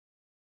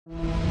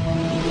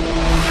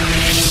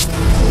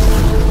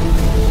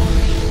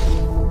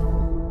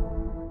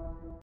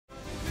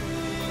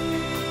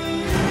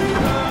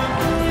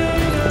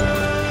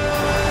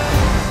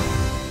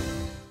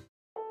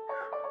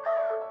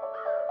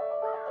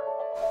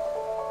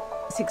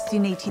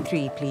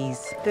please.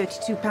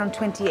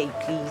 £32.28,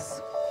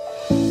 please.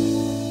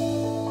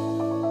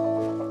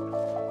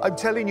 I'm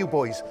telling you,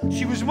 boys.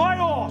 She was my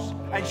horse,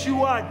 and she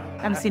won.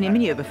 Haven't seen him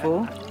in here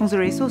before. Owns a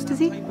racehorse, does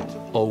he?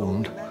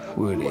 Owned?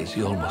 Well,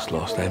 he almost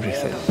lost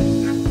everything.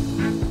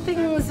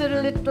 Things are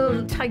a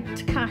little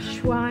tight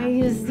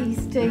cash-wise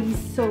these days,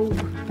 so...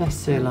 Nice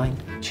sirloin.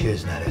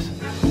 Cheers, Nellis.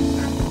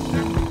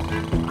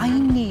 I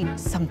need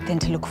something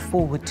to look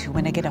forward to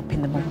when I get up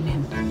in the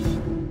morning.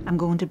 I'm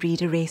going to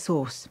breed a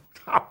racehorse.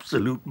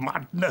 Absolute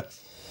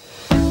madness.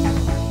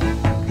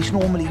 These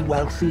normally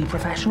wealthy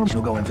professionals who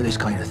are going for this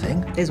kind of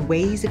thing. There's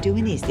ways of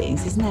doing these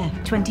things, isn't there?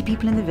 20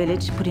 people in the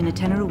village put in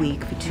 £10 a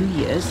week for 2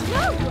 years.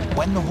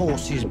 When the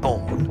horse is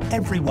born,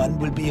 everyone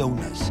will be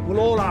owners. We'll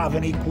all have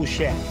an equal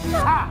share.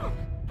 Ah!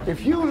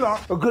 If you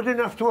lot are good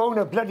enough to own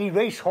a bloody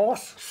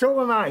racehorse,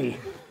 so am I.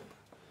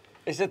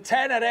 It's a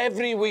tenner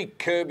every week,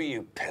 Kirby,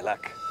 you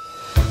pillock.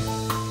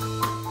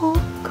 Oh,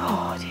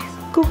 God, he's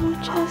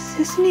gorgeous,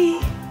 isn't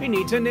he? He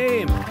needs a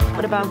name.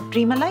 What about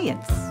Dream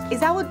Alliance?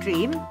 Is our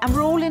dream, and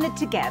we're all in it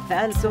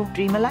together, so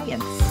Dream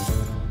Alliance.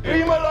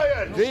 Dream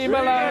Alliance! Dream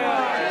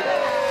Alliance!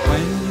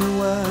 When you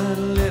were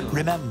little.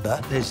 Remember,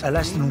 there's a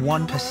less than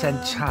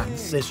 1%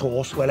 chance this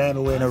horse will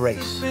ever win a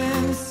race.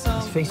 He's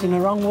facing the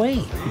wrong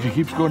way. If he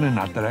keeps going in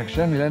that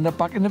direction, he'll end up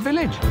back in the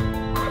village.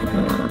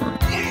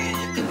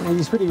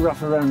 He's pretty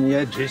rough around the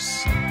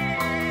edges.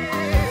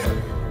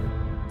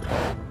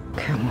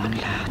 Come on,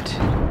 lad.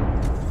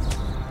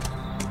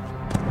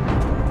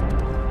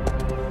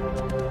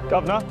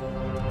 Governor?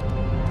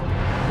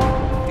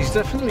 He's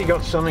definitely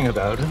got something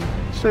about him.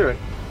 Spirit.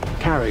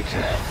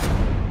 Character.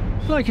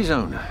 Like his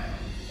own.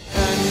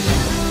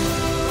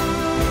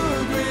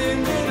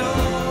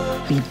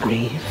 Be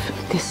brave.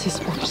 This is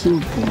what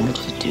you're born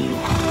to do.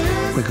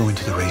 We're going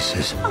to the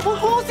races. Our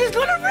horse is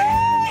gonna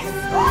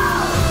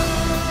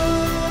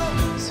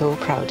race! So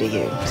proud of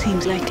you.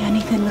 Seems like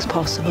anything was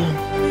possible.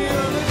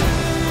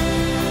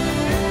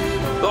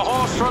 The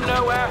horse from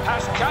nowhere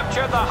has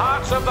captured the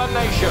hearts of the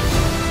nation.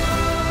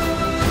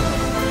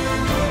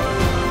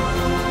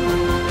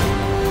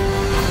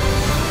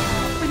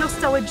 We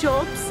lost our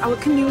jobs, our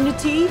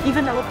community,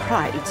 even our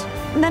pride.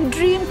 And then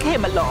Dream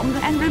came along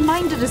and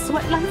reminded us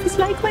what life is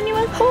like when you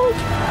are old.